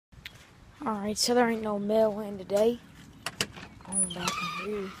Alright, so there ain't no mail in today. Going back in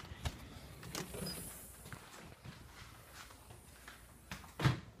here.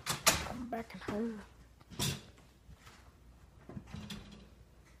 Come back in here.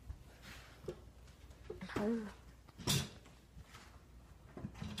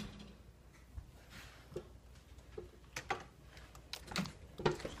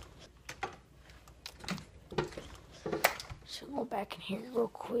 So go back in here real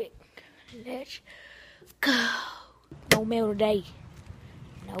quick. Let's go. No mail today.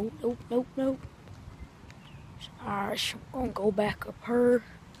 Nope. Alright, so I'm gonna go back up her.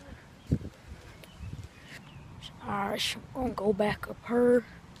 Alright, so I'm gonna go back up her.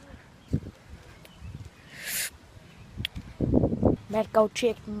 Better go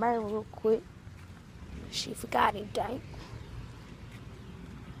check the mail real quick. See if we got anything.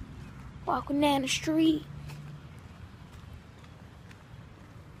 Walking down the street.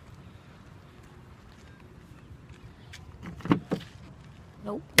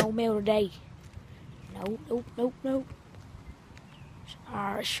 Nope, no mail today. Nope.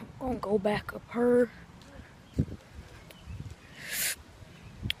 Alright, so I'm gonna go back up her.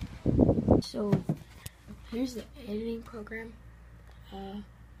 So, here's the editing program.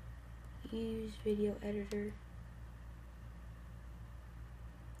 Use video editor.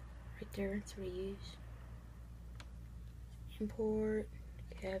 Right there, that's what I use. Import,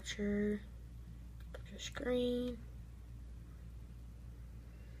 capture screen.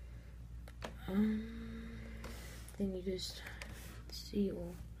 Then you just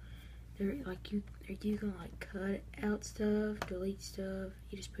seal. You can like cut out stuff, delete stuff.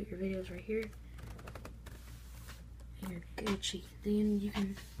 You just put your videos right here, and you're Gucci. Then you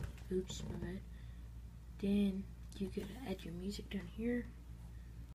can, oops, my bad. Then you could add your music down here.